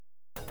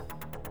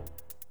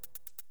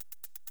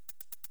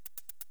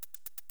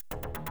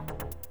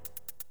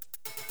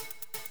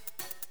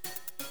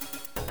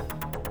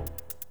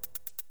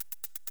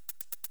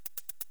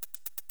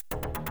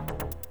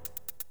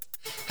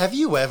Have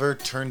you ever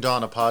turned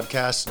on a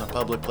podcast in a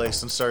public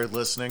place and started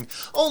listening,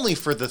 only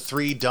for the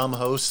three dumb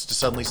hosts to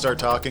suddenly start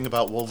talking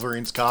about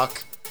Wolverine's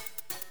cock?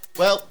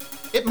 Well,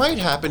 it might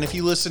happen if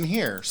you listen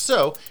here.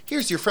 So,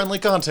 here's your friendly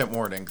content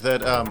warning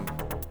that,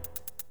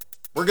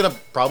 we're gonna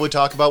probably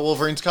talk about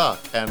Wolverine's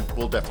cock, and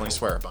we'll definitely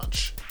swear a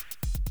bunch.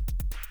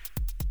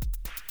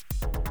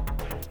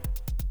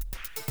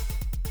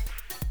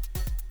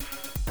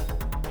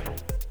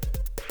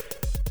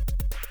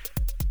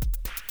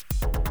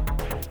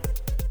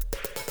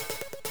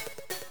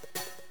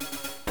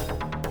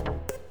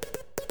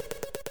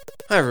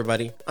 Hi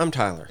everybody, I'm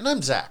Tyler. And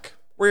I'm Zach.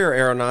 We're your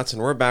aeronauts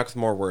and we're back with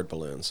more word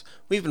balloons.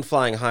 We've been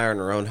flying higher in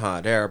our own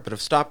hot air, but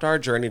have stopped our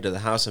journey to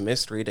the House of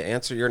Mystery to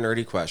answer your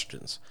nerdy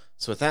questions.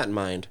 So with that in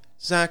mind,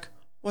 Zach,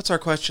 what's our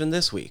question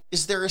this week?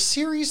 Is there a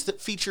series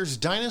that features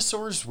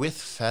dinosaurs with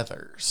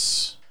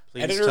feathers?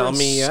 Please tell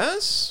me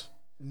yes?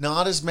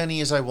 Not as many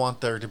as I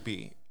want there to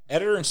be.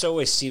 Editor and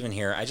Stowaway Steven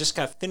here. I just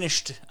got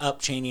finished up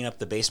chaining up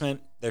the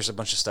basement. There's a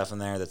bunch of stuff in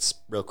there that's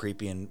real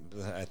creepy, and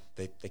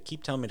they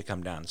keep telling me to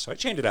come down. So I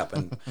chained it up,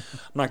 and I'm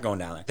not going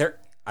down there.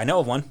 I know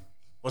of one.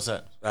 What's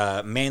that?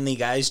 Manly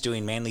Guys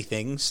Doing Manly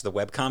Things, the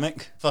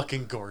webcomic.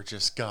 Fucking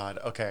gorgeous. God.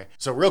 Okay.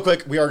 So real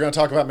quick, we are going to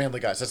talk about Manly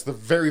Guys. That's the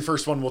very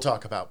first one we'll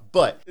talk about.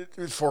 But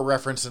for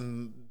reference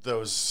in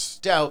those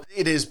doubt,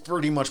 it is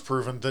pretty much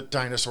proven that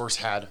dinosaurs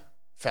had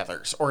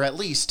feathers, or at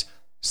least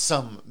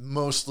some,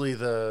 mostly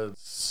the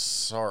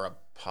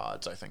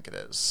sauropods, I think it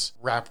is.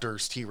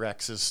 Raptors,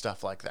 T-Rexes,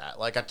 stuff like that.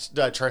 Like a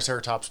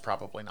Triceratops,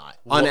 probably not.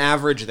 On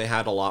average, they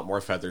had a lot more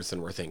feathers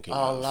than we're thinking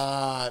of. A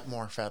lot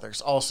more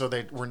feathers. Also,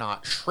 they were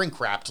not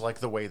shrink-wrapped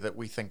like the way that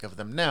we think of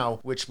them now,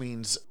 which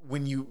means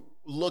when you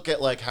look at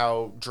like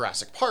how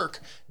Jurassic Park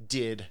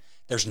did...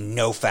 There's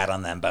no fat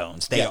on them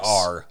bones. They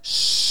are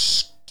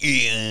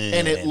skin.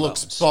 And it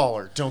looks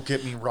baller, don't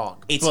get me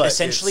wrong. It's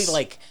essentially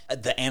like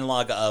the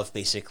analog of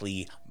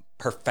basically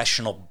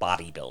professional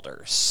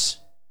bodybuilders.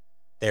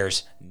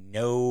 There's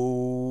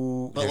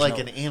no... But like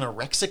an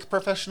anorexic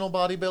professional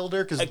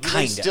bodybuilder? Because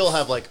they still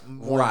have like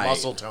more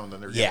muscle tone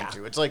than they're getting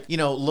to. It's like, you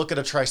know, look at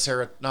a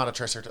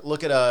Triceratops,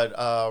 look at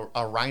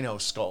a rhino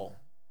skull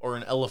or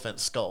an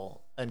elephant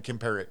skull and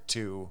compare it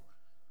to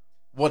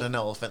what an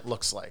elephant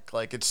looks like.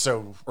 Like, it's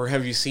so... Or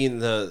have you seen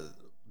the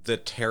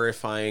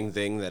terrifying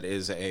thing that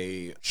is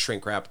a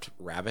shrink-wrapped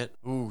rabbit?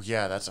 Ooh,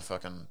 yeah, that's a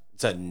fucking...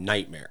 It's a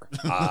nightmare.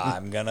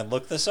 I'm going to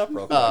look this up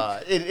real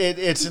quick.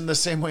 It's in the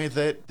same way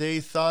that they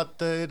thought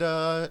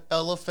that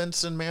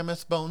elephants and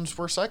mammoth bones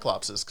were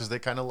cyclopses, because they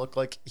kind of look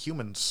like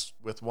humans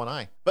with one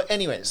eye. But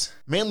anyways,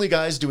 Manly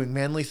Guys Doing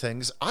Manly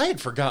Things. I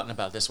had forgotten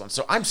about this one,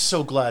 so I'm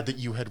so glad that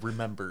you had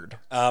remembered.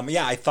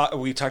 Yeah, I thought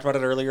we talked about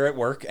it earlier at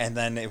work, and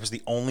then it was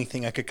the only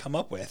thing I could come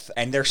up with.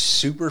 And they're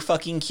super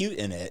fucking cute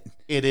in it.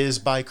 It is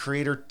by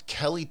creator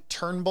Kelly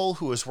Turnbull,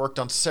 who has worked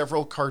on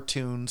several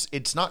cartoons.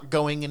 It's not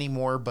going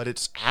anymore, but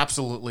it's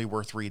absolutely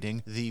worth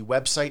reading. The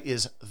website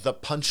is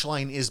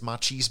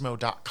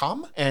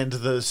thepunchlineismachismo.com, and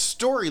the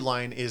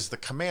storyline is the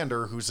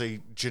commander, who's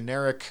a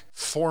generic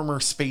former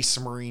space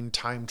marine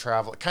time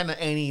traveler, kind of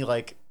any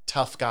like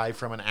tough guy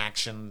from an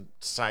action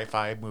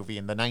sci-fi movie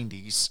in the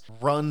 90s,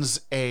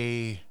 runs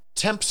a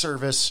temp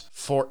service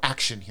for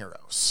action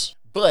heroes.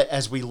 But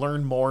as we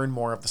learn more and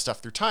more of the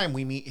stuff through time,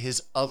 we meet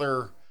his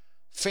other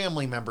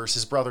family members,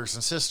 his brothers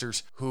and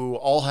sisters, who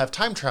all have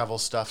time travel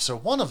stuff. So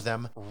one of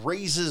them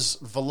raises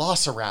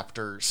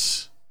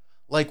velociraptors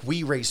like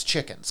we raise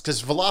chickens,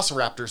 because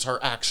velociraptors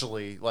are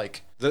actually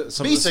like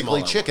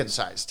basically chicken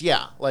sized.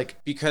 Yeah, like,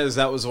 because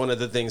that was one of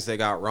the things they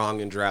got wrong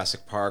in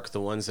Jurassic Park.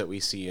 The ones that we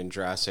see in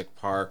Jurassic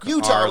Park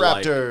Utah are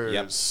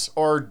raptors,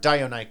 or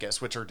Deinonychus,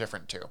 which are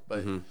different too. But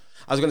I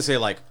was going to say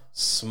like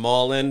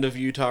small end of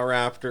Utah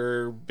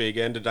raptor, big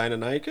end of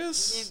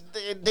Deinonychus.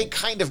 They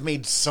kind of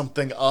made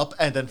something up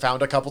and then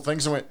found a couple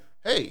things and went,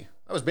 "Hey,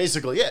 that was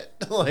basically it."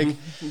 Like,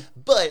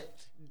 but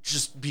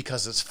just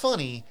because it's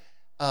funny.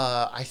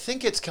 I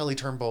think it's Kelly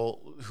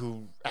Turnbull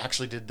who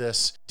actually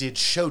did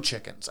show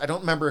chickens. I don't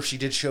remember if she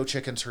did show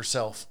chickens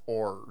herself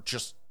or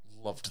just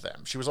loved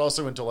them. She was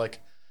also into like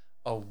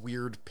a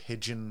weird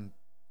pigeon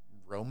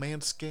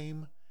romance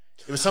game.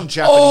 It was some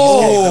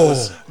Japanese game. That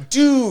was,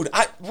 dude,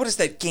 what is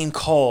that game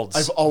called?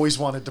 I've always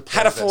wanted to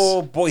play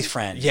Hatful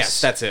Boyfriend.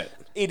 Yes, that's it.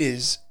 It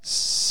is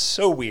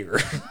so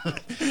weird.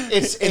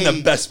 It's in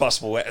the best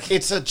possible way.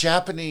 It's a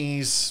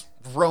Japanese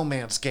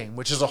romance game,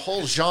 which is a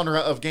whole genre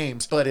of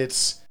games, but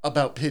it's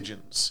about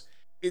pigeons.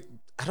 I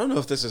don't know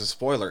if this is a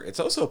spoiler. It's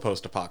also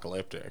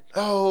post-apocalyptic.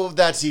 Oh,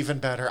 that's even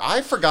better.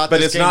 I forgot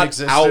this game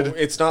existed.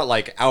 It's not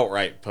like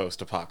outright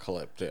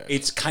post-apocalyptic.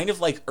 It's kind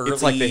of like early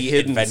it's like the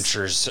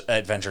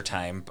Adventure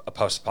Time, a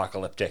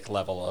post-apocalyptic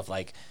level of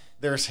like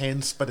There's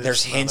hints, but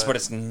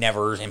it's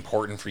never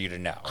important for you to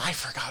know. I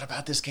forgot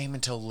about this game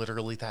until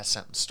literally that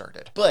sentence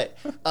started. But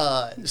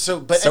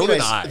so So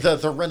anyways, did I.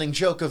 the running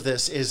joke of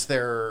this is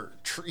they're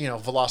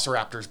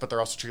velociraptors, but they're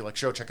also treated like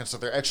show chickens, so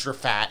they're extra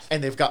fat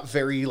and they've got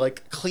very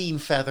like clean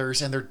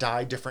feathers and they're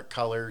dyed different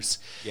colors.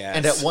 Yes.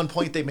 And at one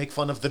point they make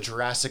fun of the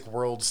Jurassic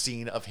World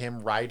scene of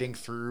him riding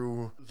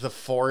through the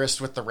forest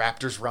with the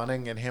raptors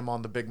running and him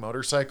on the big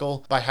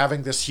motorcycle by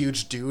having this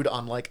huge dude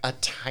on like a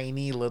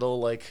tiny little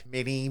like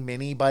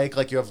mini bike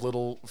like you have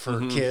little for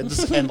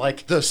kids and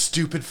like the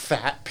stupid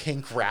fat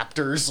pink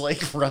raptors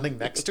like running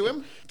next to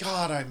him.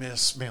 God, I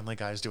miss manly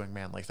guys doing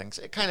manly things.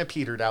 It kind of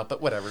petered out,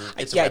 but whatever.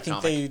 It's I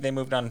think they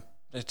moved on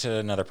to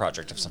another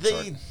project of some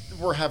sort. They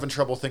were having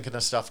trouble thinking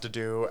of stuff to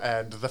do,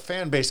 and the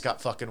fan base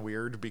got fucking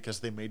weird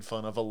because they made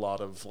fun of a lot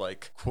of,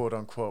 like,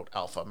 quote-unquote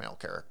alpha male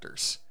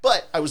characters.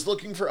 But I was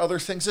looking for other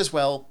things as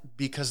well,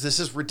 because this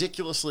is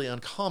ridiculously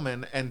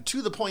uncommon, and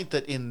to the point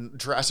that in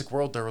Jurassic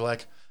World, they were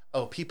like,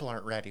 oh, people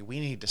aren't ready. We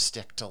need to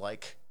stick to,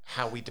 like,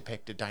 how we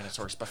depicted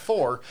dinosaurs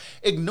before,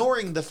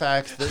 ignoring the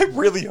fact that... I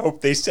really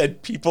hope they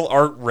said people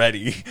aren't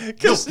ready.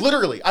 No,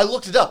 literally, I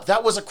looked it up.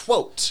 That was a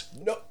quote.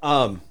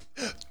 No,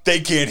 They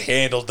can't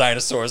handle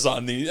dinosaurs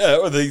on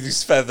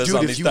these feathers Dude,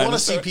 on if these you dinosaurs.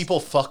 want to see people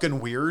fucking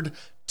weird,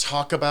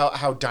 talk about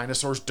how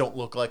dinosaurs don't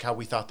look like how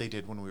we thought they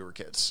did when we were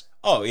kids.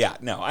 Oh, yeah.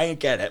 No, I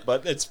get it,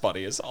 but it's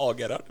funny as all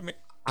get out of me.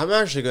 I'm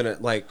actually gonna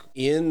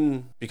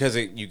because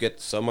you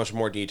get so much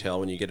more detail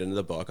when you get into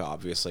the book.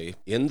 Obviously,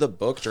 in the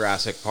book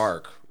Jurassic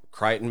Park,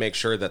 Crichton makes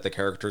sure that the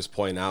characters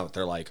point out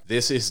they're like,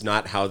 this is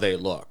not how they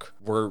look.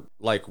 We're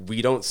like,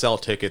 we don't sell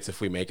tickets if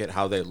we make it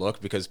how they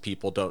look because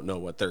people don't know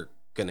what they're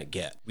gonna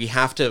get. We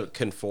have to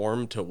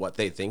conform to what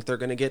they think they're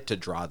gonna get to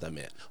draw them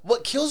in.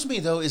 What kills me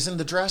though is in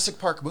the Jurassic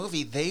Park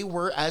movie, they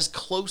were as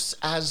close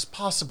as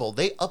possible.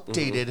 They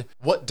updated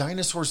what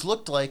dinosaurs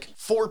looked like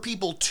for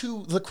people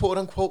to the quote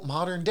unquote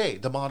modern day.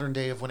 The modern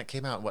day of when it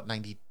came out, what,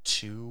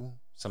 92?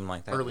 Something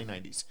like that. Early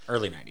 90s.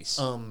 Early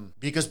 90s.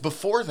 Because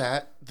before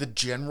that, the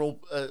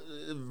general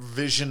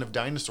vision of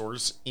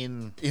dinosaurs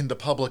in the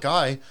public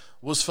eye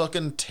was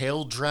fucking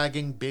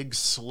tail-dragging, big,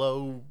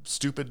 slow,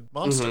 stupid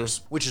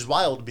monsters. Which is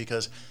wild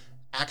because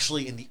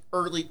actually in the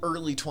early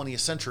 20th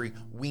century,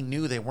 we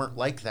knew they weren't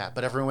like that.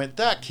 But everyone went,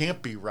 that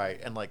can't be right,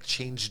 and like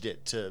changed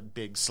it to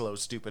big, slow,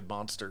 stupid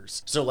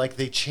monsters. So like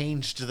they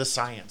changed the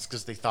science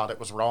because they thought it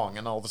was wrong.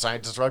 And all the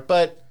scientists were like,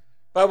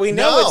 But we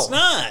know it's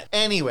not.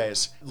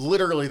 Anyways,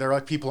 literally, they're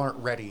like, people aren't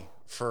ready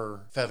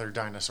for feathered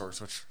dinosaurs,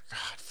 which,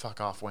 God,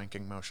 fuck off,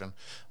 wanking motion.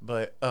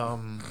 But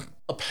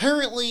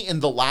apparently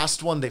in the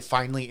last one, they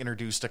finally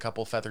introduced a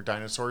couple feathered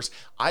dinosaurs.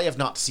 I have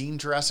not seen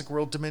Jurassic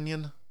World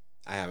Dominion.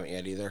 I haven't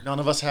yet either. None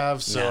of us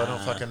have, so I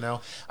don't fucking know.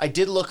 I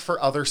did look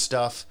for other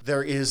stuff.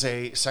 There is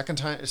a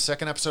second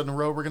episode in a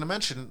row we're going to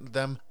mention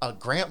them, a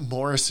Grant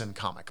Morrison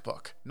comic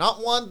book.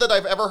 Not one that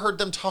I've ever heard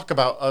them talk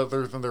about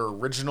other than their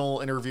original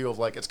interview of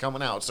like, it's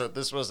coming out. So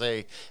this was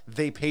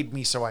they paid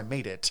me so I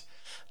made it.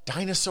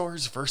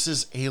 Dinosaurs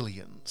versus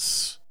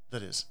Aliens.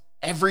 That is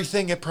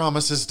everything it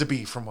promises to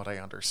be from what I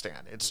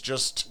understand. It's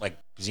just... Like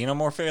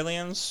xenomorph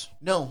aliens?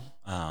 No.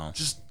 Oh.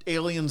 Just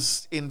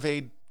aliens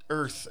invade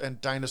Earth and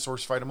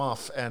dinosaurs fight them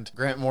off, and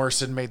Grant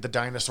Morrison made the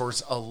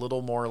dinosaurs a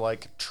little more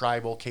like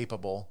tribal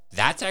capable.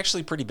 That's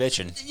actually pretty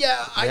bitchin'.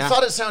 Yeah, I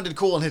thought it sounded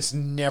cool, and it's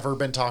never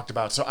been talked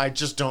about, so I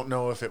just don't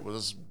know if it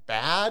was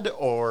bad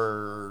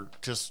or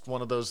just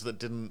one of those that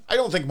didn't... I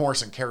don't think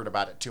Morrison cared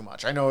about it too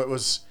much. I know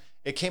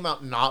it came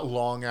out not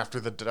long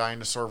after the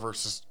dinosaur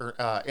versus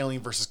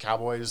Alien versus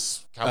Cowboy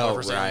versus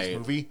Aliens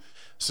movie,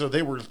 so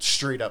they were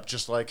straight up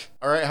just like,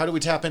 all right, how do we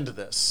tap into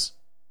this?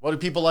 What do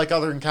people like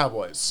other than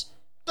cowboys?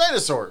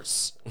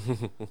 Dinosaurs.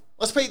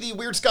 Let's pay the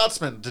Weird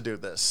Scotsman to do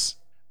this.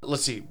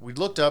 Let's see. We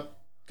looked up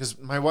because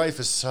my wife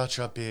is such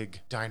a big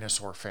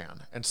dinosaur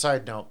fan. And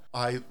side note,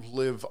 I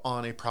live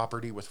on a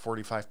property with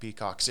 45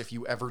 peacocks. If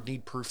you ever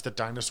need proof that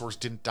dinosaurs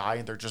didn't die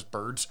and they're just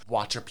birds,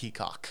 watch a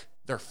peacock.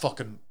 They're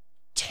fucking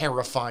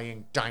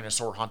terrifying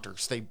dinosaur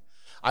hunters.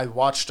 I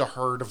watched a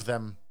herd of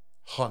them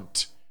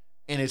hunt.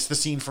 And it's the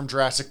scene from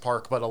Jurassic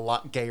Park, but a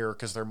lot gayer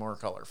because they're more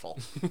colorful.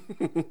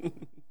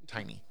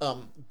 Tiny.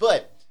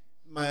 But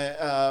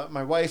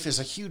my wife is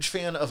a huge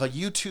fan of a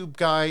YouTube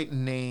guy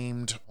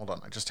named, hold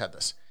on, I just had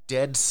this,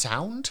 Dead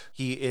Sound.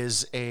 He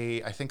is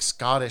I think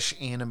Scottish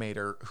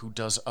animator who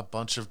does a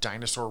bunch of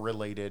dinosaur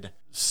related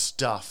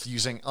stuff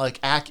using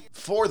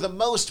for the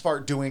most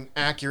part doing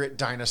accurate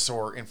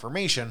dinosaur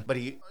information, but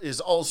he is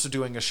also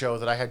doing a show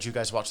that I had you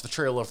guys watch the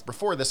trailer of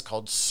before this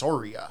called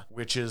Sauria,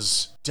 which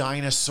is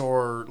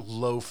dinosaur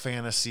low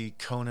fantasy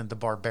Conan the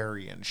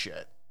Barbarian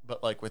shit.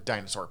 But like with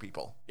dinosaur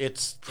people.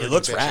 It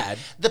looks rad.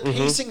 The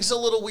pacing's a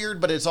little weird,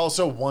 but it's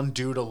also one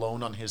dude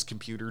alone on his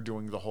computer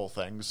doing the whole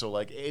thing. So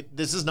like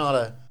this is not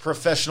a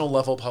professional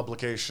level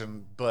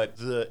publication, but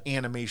the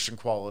animation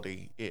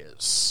quality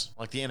is.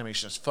 Like the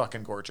animation is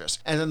fucking gorgeous.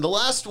 And then the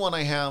last one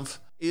I have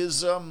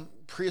is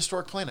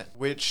Prehistoric Planet,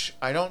 which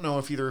I don't know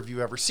if either of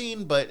you ever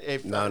seen, but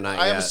not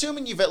I'm yet.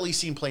 assuming you've at least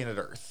seen Planet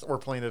Earth or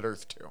Planet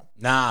Earth 2.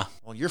 Nah.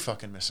 Well, you're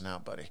fucking missing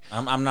out, buddy.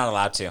 I'm not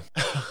allowed to.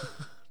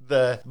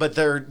 But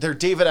they're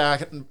David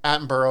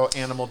Attenborough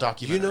animal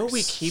documentaries. You know,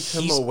 we keep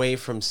him away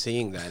from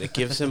seeing that. It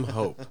gives him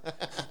hope.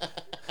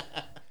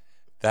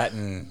 That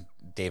and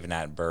David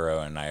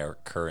Attenborough and I are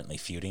currently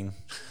feuding.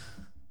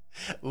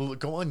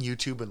 Go on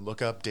YouTube and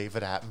look up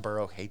David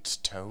Attenborough Hates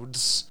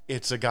Toads.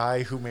 It's a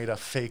guy who made a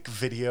fake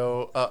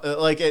video.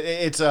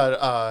 It's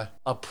a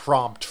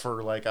prompt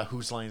for like a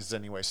Whose Line Is It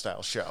Anyway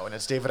style show. And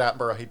it's David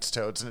Attenborough Hates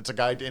Toads. And it's a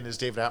guy in his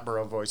David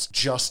Attenborough voice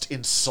just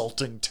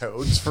insulting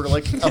toads for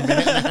like a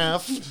minute and a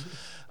half.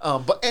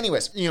 But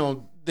anyways, you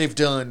know, they've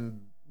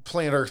done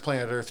Planet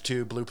Earth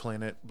 2, Blue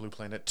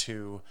Planet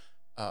 2,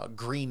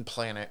 Green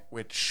Planet,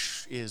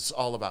 which is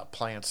all about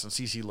plants and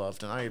CC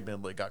loved. And I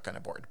admittedly got kind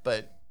of bored.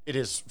 But it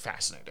is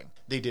fascinating.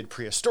 They did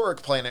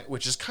Prehistoric Planet,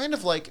 which is kind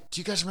of like, do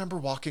you guys remember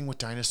Walking with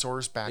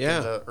Dinosaurs back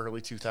in the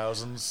early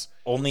 2000s?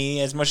 Only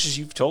as much as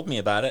you've told me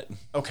about it.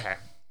 Okay.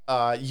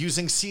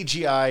 Using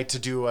CGI to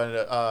do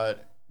a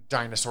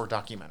dinosaur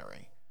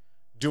documentary.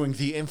 Doing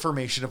the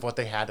information of what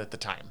they had at the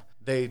time.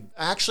 They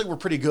actually were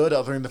pretty good,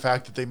 other than the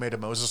fact that they made a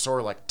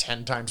mosasaur like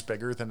 10 times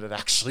bigger than it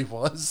actually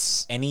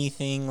was.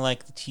 Anything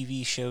like the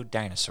TV show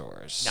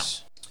Dinosaurs?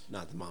 No.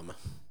 Not the mama.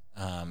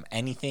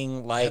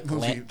 Anything like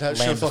Land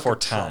show Before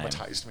Time?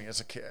 Traumatized me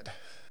as a kid.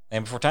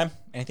 Land Before Time?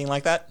 Anything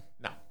like that?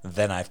 No.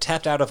 Then I've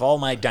tapped out of all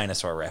my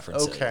dinosaur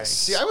references. Okay.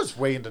 See, I was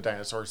way into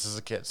dinosaurs as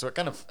a kid, so it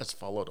kind of has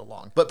followed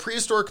along. But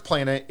Prehistoric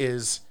Planet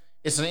it's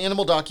an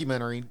animal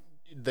documentary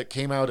that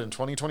came out in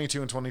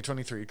 2022 and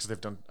 2023, because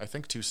they've done, I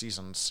think, 2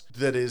 seasons,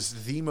 that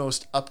is the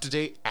most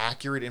up-to-date,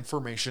 accurate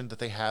information that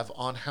they have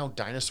on how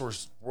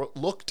dinosaurs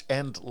looked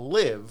and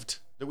lived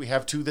that we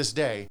have to this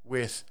day,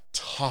 with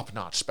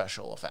top-notch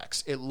special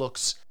effects. It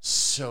looks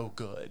so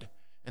good.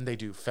 And they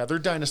do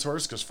feathered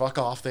dinosaurs, because fuck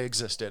off, they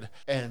existed.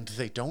 And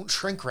they don't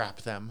shrink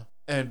wrap them.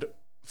 And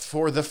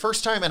for the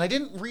first time, and I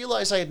didn't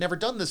realize I had never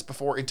done this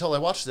before until I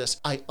watched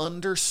this, I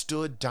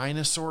understood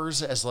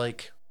dinosaurs as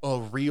like a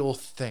real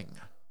thing.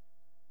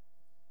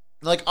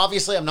 Like,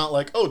 obviously I'm not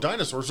like, oh,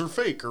 dinosaurs are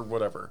fake or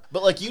whatever.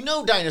 But like, you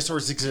know,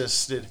 dinosaurs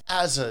existed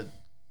as a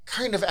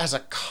kind of as a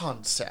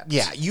concept.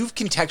 Yeah, you've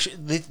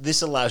contextual.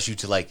 This allows you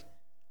to like,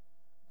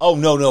 oh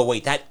no,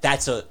 wait,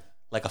 that's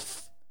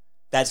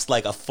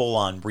like a full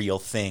on real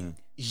thing.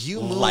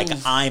 You move, like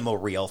I'm a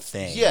real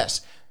thing.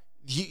 Yes,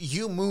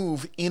 you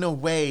move in a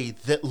way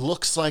that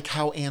looks like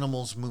how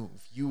animals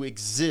move. You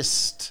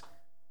exist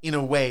in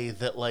a way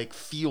that like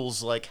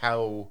feels like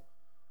how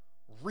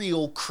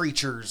real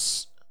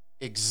creatures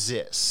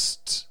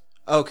exist.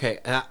 Okay,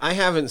 I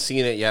haven't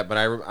seen it yet, but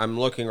I'm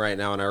looking right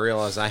now, and I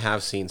realize I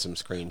have seen some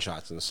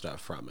screenshots and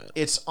stuff from it.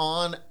 It's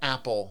on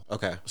Apple.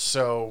 Okay.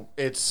 So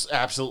it's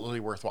absolutely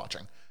worth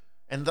watching.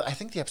 And I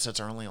think the episodes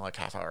are only like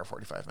half hour,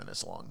 45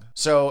 minutes long.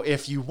 So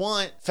if you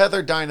want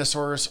feathered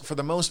dinosaurs, for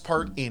the most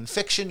part, in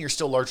fiction, you're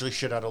still largely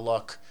shit out of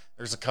luck.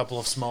 There's a couple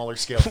of smaller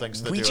scale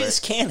things that we do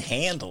just it. Can't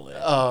handle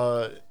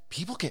it.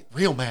 People get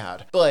real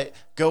mad. But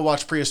go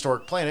watch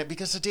Prehistoric Planet,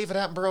 because the David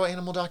Attenborough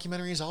animal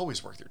documentary is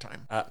always worth your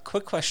time.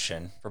 Quick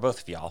question for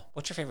both of y'all.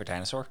 What's your favorite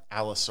dinosaur?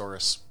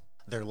 Allosaurus.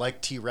 They're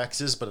like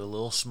T-Rexes, but a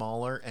little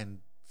smaller and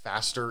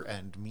faster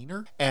and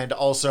meaner. And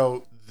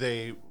also,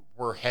 they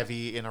were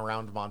heavy in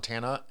around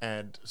Montana,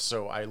 and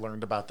so I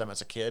learned about them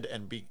as a kid,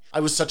 and I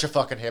was such a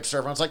fucking hipster.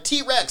 Everyone's like,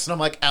 T-Rex! And I'm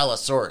like,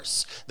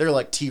 Allosaurus. They're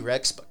like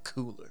T-Rex, but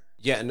cooler.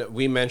 Yeah, and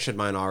we mentioned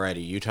mine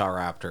already, Utah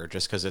Raptor,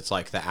 just because it's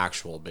like the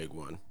actual big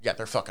one. Yeah,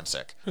 they're fucking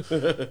sick.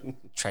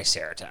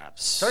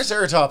 Triceratops.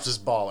 Triceratops is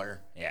baller.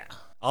 Yeah.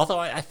 Although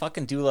I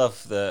fucking do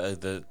love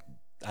the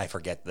I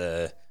forget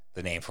the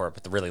name for it,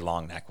 but the really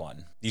long neck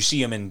one. You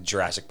see them in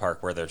Jurassic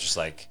Park where they're just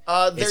like...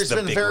 there's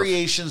been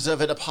variations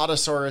of it.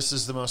 Apatosaurus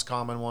is the most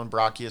common one.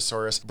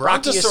 Brachiosaurus.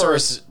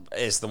 Brachiosaurus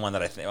is the one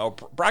that I think... Oh,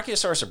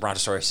 Brachiosaurus or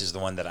Brontosaurus is the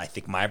one that I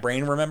think my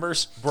brain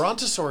remembers.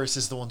 Brontosaurus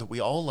is the one that we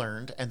all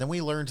learned, and then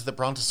we learned that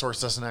Brontosaurus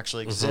doesn't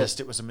actually exist.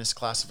 It was a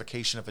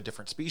misclassification of a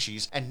different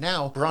species, and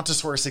now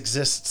Brontosaurus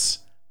exists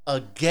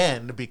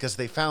again because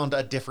they found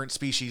a different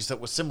species that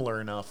was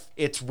similar enough.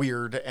 It's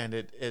weird, and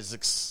it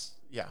is...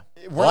 Yeah.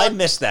 I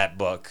missed that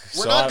book.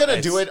 We're not going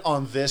to do it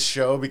on this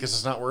show because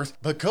it's not worth,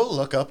 but go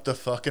look up the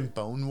fucking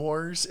Bone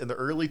Wars. In the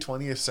early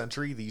 20th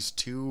century, these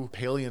two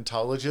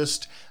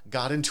paleontologists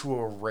got into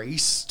a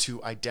race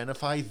to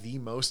identify the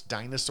most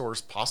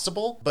dinosaurs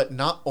possible. But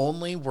not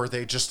only were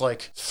they just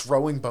like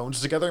throwing bones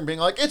together and being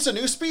like, it's a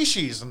new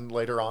species. And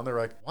later on, they're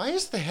like, why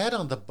is the head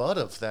on the butt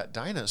of that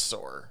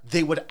dinosaur?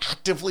 They would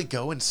actively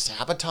go and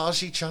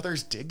sabotage each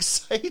other's dig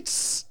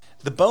sites.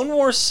 The Bone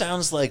Wars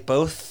sounds like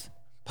both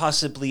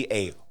possibly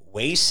a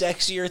way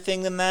sexier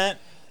thing than that,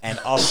 and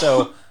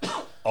also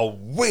a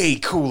way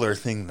cooler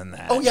thing than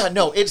that. Oh yeah,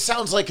 no, it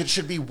sounds like it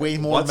should be way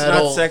more What's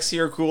metal. What's not sexy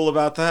or cool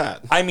about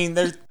that? I mean,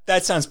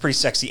 that sounds pretty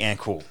sexy and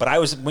cool.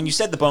 But when you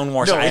said the Bone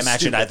Wars, I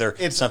imagined either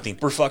it's something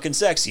super fucking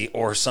sexy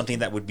or something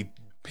that would be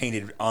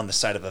painted on the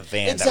side of a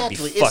van. Exactly.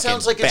 That would be fucking it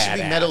sounds like badass. It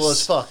should be metal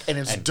as fuck, and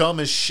it's dumb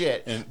as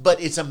shit.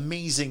 But it's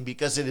amazing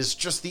because it is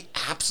just the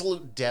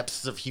absolute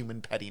depths of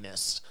human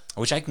pettiness.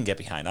 Which I can get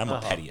behind. I'm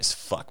a petty as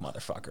fuck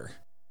motherfucker.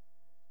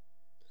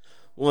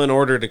 Well, in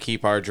order to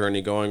keep our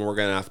journey going, we're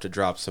going to have to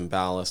drop some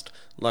ballast.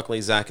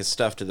 Luckily, Zach is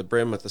stuffed to the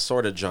brim with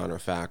assorted genre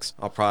facts.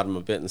 I'll prod him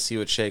a bit and see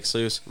what shakes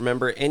loose.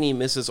 Remember, any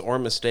misses or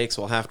mistakes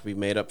will have to be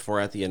made up for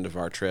at the end of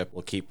our trip.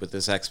 We'll keep with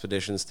this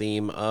expedition's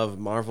theme of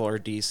Marvel or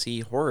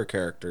DC horror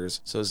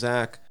characters. So,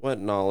 Zach, what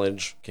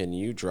knowledge can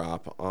you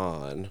drop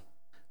on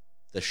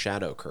the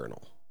Shadow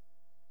Colonel?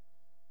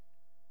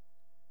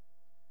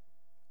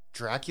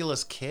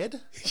 Dracula's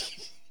kid?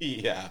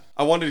 Yeah.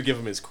 I wanted to give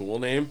him his cool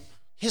name.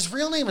 His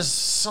real name is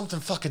something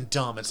fucking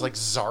dumb. It's like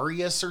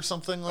Zarius or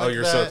something like that. Oh,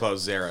 you're so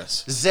close.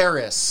 Xeris.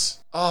 Xeris.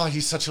 Oh,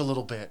 he's such a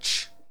little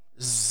bitch.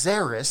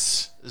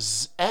 Xeris.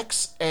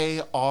 Xarus,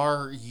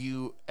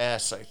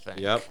 I think.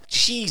 Yep.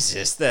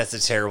 Jesus, that's a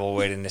terrible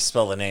way to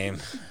spell the name.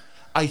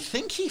 I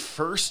think he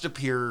first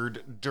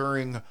appeared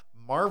during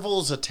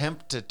Marvel's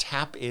attempt to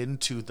tap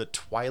into the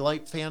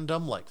Twilight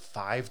fandom like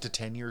 5 to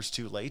 10 years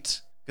too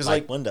late. Because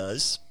Like one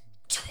does.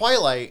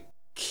 Twilight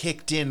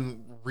kicked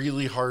in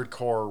really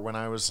hardcore when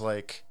I was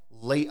like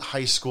late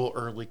high school,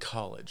 early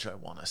college, I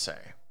want to say.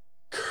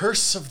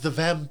 Curse of the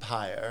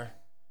Vampire,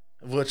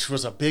 which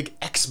was a big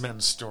X-Men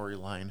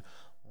storyline,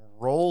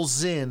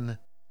 rolls in,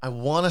 I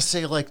want to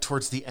say like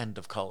towards the end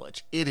of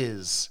college. It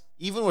is,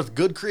 even with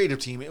good creative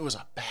team, it was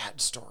a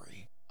bad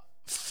story.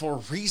 For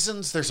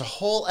reasons, there's a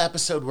whole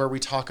episode where we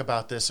talk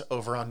about this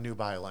over on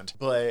Noob Island,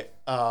 but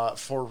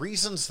for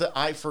reasons that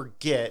I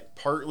forget,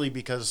 partly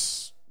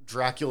because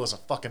Dracula's a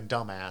fucking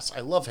dumbass. I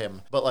love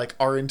him, but like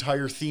our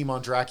entire theme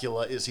on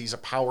Dracula is he's a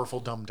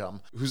powerful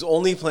dum-dum. Whose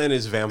only plan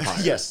is vampire.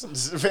 Yes,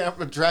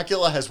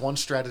 Dracula has one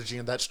strategy,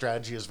 and that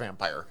strategy is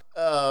vampire.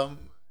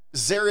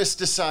 Xeris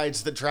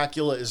decides that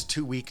Dracula is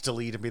too weak to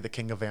lead and be the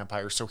king of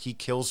vampires, so he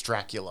kills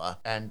Dracula,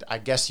 and I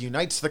guess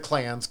unites the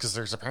clans, because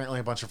there's apparently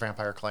a bunch of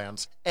vampire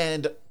clans,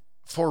 and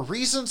for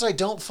reasons I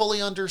don't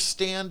fully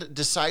understand,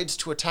 decides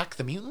to attack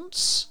the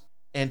mutants.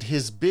 And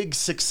his big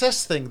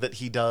success thing that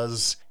he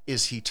does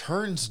is he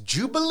turns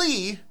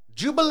Jubilation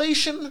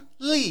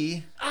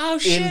Lee,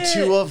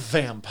 into a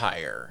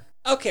vampire.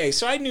 Okay,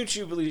 so I knew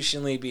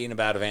Jubilation Lee being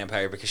about a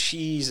vampire because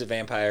she's a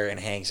vampire and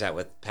hangs out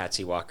with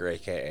Patsy Walker,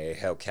 aka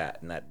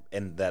Hellcat,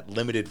 in that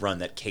limited run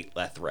that Kate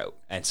Leth wrote.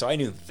 And so I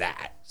knew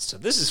that. So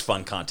this is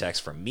fun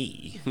context for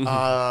me.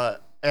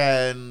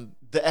 And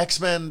the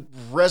X-Men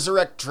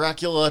resurrect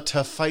Dracula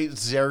to fight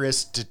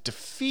Xeris to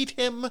defeat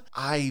him.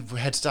 I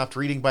had stopped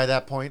reading by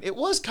that point. It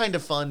was kind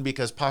of fun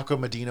because Paco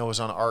Medina was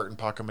on art, and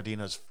Paco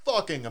Medina is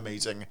fucking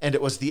amazing. And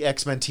it was the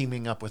X-Men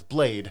teaming up with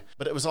Blade.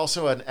 But it was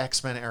also an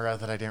X-Men era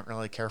that I didn't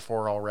really care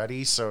for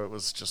already, so it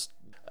was just...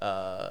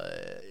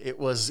 it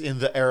was in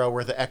the era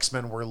where the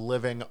X-Men were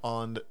living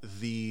on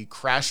the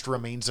crashed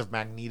remains of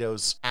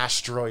Magneto's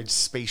asteroid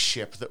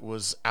spaceship that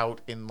was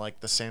out in like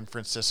the San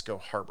Francisco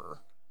harbor.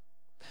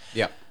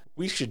 Yeah.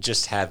 We should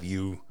just have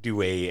you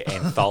do a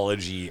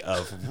anthology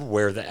of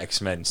where the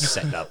X-Men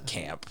set up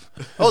camp.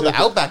 Oh, the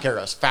Outback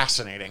era is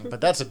fascinating,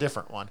 but that's a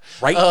different one.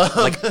 Right?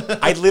 Like,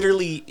 I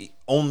literally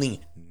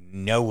only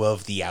know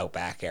of the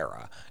Outback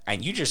era.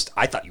 And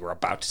I thought you were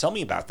about to tell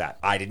me about that.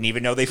 I didn't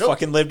even know they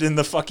fucking lived in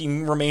the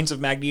fucking remains of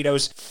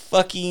Magneto's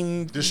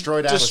fucking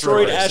destroyed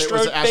asteroid it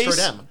was base. Asteroid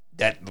M.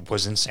 That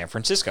was in San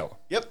Francisco.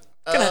 Yep.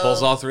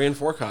 Pulls all 3 and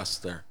 4 costs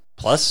there.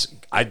 Plus,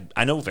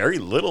 I know very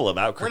little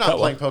about Krakoa. We're not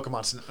playing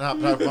Pokemon Snap.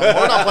 We're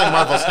not playing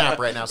Marvel Snap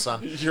right now,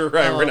 son. You're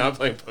right. We're not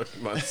playing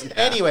Pokemon Snap.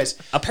 Anyways,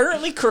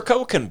 apparently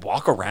Krakoa can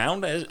walk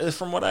around,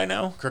 from what I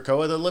know.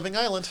 Krakoa, the living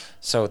island.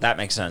 So that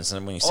makes sense.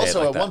 And when you say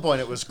also, it like at one point,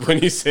 it was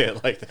when you say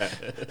it like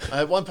that.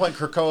 At one point,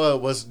 Krakoa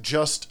was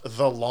just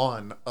the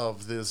lawn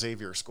of the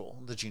Xavier School,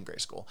 the Jean Grey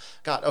School.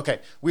 God, okay,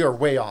 we are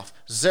way off.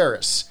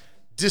 Xeris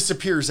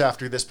disappears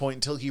after this point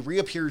until he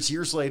reappears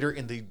years later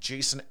in the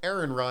Jason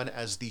Aaron run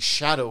as the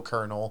Shadow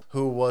Colonel,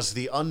 who was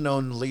the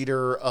unknown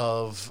leader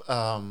of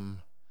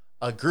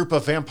a group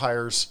of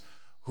vampires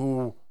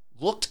who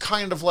looked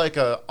kind of like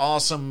a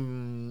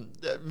awesome,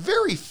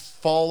 very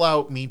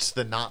Fallout meets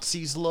the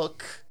Nazis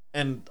look.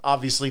 And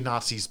obviously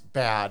Nazis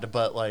bad,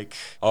 but like...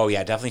 Oh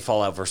yeah, definitely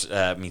Fallout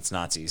versus, meets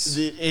Nazis.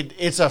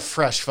 It's a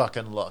fresh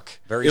fucking look.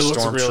 Very it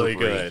looks really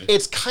good.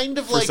 It's kind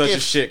of For like such a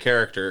shit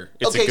character.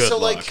 It's okay, a good so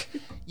look. like,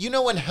 you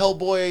know when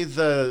Hellboy,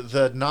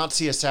 the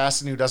Nazi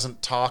assassin who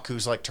doesn't talk,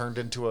 who's like turned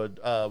into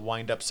a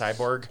wind-up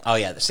cyborg? Oh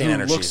yeah, the same who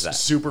energy looks as that.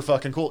 super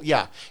fucking cool.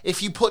 Yeah,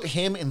 if you put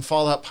him in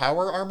Fallout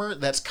power armor,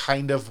 that's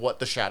kind of what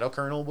the Shadow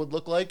Colonel would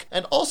look like.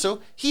 And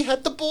also, he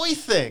had the boy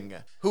thing,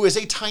 who is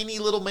a tiny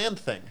little man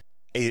thing.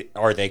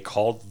 Are they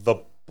called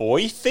the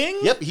boy thing?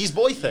 Yep, he's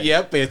boy thing.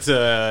 Yep, it's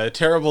a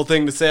terrible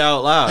thing to say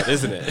out loud,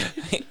 isn't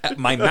it?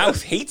 My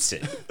mouth hates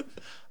it.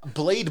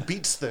 Blade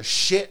beats the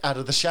shit out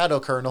of the Shadow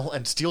Colonel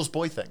and steals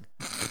boy thing.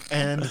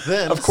 And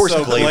then... Of course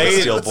Blade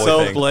would steal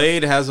boy thing.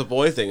 Blade has a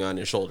boy thing on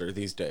his shoulder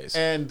these days.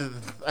 And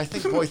I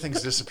think boy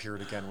thing's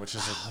disappeared again, which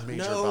is a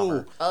major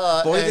bummer.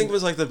 Boy thing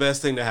was like the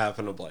best thing to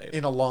happen to Blade.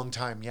 In a long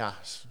time, yeah.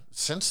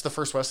 Since the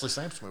first Wesley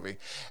Snipes movie.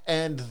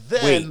 And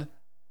then... Wait,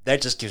 that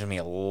just gives me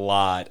a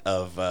lot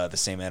of the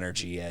same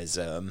energy as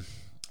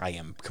I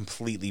am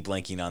completely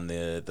blanking on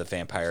the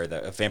Vampire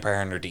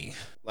Hunter D.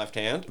 Left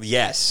hand?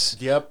 Yes.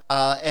 Yep.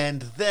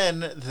 And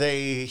then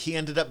he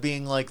ended up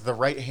being like the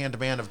right-hand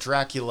man of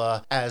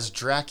Dracula, as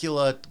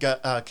Dracula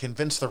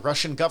convinced the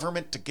Russian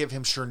government to give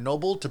him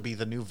Chernobyl to be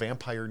the new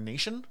vampire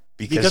nation.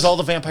 Because all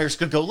the vampires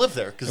could go live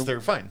there, because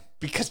they're fine.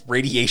 Because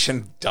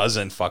radiation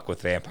doesn't fuck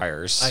with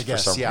vampires, I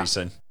guess, for some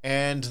reason.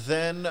 And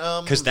then...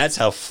 Because that's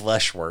how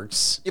flesh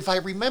works. If I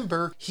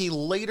remember, he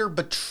later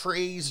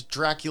betrays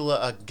Dracula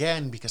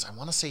again, because I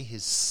want to say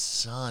his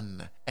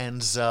son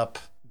ends up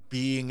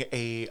being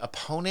a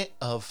opponent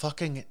of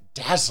fucking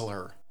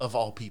Dazzler, of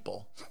all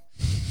people.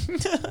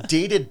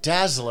 Dated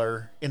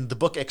Dazzler in the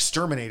book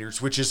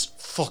Exterminators, which is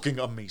fucking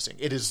amazing.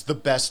 It is the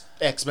best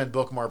X-Men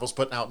book Marvel's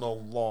put out in a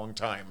long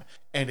time.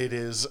 And it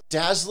is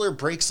Dazzler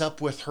breaks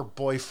up with her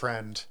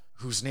boyfriend,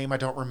 whose name I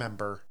don't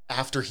remember,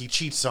 after he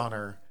cheats on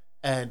her,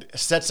 and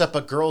sets up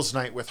a girls'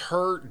 night with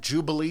her,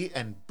 Jubilee,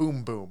 and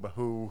Boom Boom,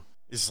 who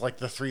is like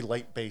the 3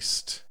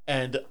 light-based.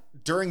 And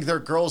during their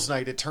girls'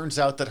 night, it turns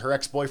out that her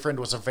ex-boyfriend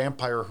was a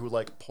vampire who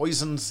like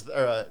poisons,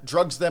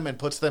 drugs them and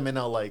puts them in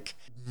a like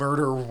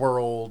murder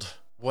world,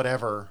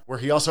 whatever, where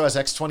he also has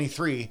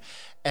X-23,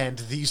 and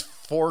these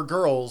 4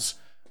 girls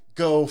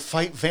go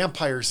fight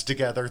vampires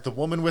together, the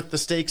woman with the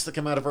stakes that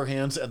come out of her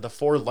hands and the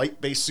 4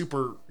 light-based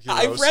superheroes.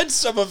 I read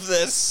some of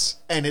this.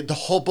 And the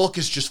whole book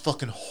is just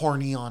fucking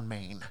horny on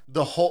Maine.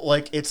 The whole,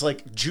 like, it's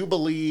like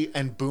Jubilee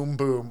and Boom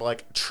Boom,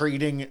 like,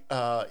 trading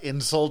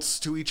insults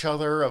to each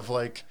other of,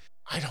 like,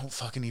 I don't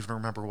fucking even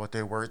remember what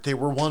they were. They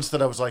were ones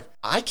that I was like,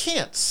 I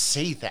can't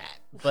say that.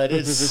 But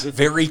it's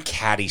very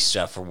catty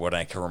stuff from what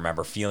I can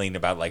remember feeling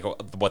about like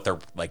what they're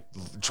like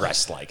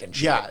dressed like and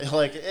shit. Yeah,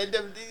 like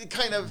it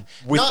kind of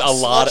with not a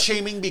lot of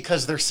shaming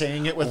because they're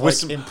saying it with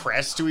some, like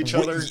impressed to each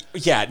other.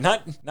 Yeah,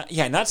 not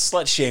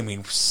slut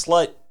shaming,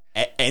 slut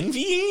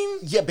envying.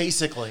 Yeah,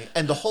 basically.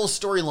 And the whole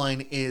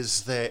storyline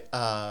is that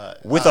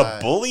with a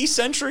bully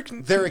centric,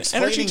 they're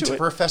explaining to it.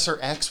 Professor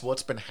X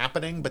what's been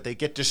happening, but they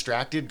get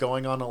distracted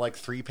going on a like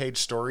 3-page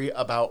story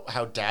about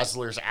how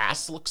Dazzler's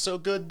ass looks so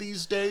good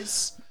these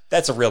days.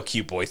 That's a real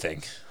cute boy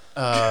thing.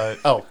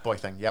 Boy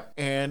thing, yep.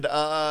 And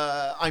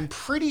I'm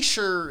pretty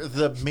sure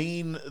the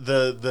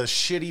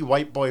shitty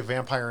white boy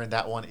vampire in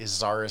that one is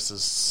Zaris'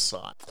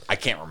 son. I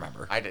can't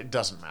remember. It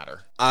doesn't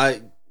matter.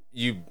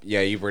 You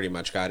pretty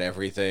much got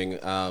everything.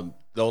 The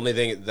only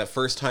thing, the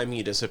first time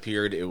he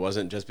disappeared, it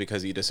wasn't just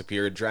because he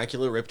disappeared.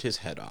 Dracula ripped his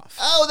head off.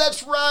 Oh,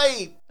 that's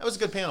right. That was a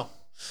good panel.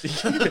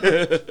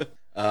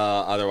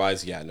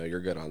 Otherwise, no, you're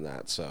good on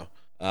that. So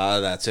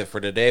that's it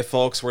for today,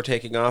 folks. We're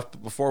taking off.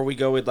 But before we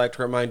go, we'd like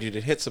to remind you to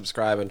hit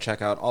subscribe and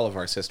check out all of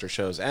our sister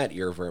shows at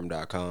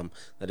earworm.com.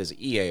 That is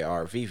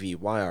EARVVYRM.com.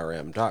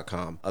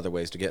 Other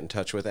ways to get in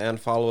touch with and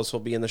follow us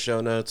will be in the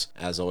show notes.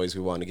 As always,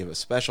 we want to give a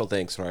special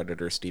thanks to our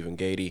editor, Stephen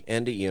Gady,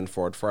 and to Ian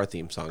Ford for our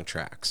theme song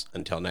tracks.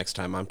 Until next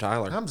time, I'm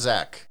Tyler. I'm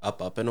Zach.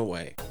 Up, and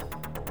away.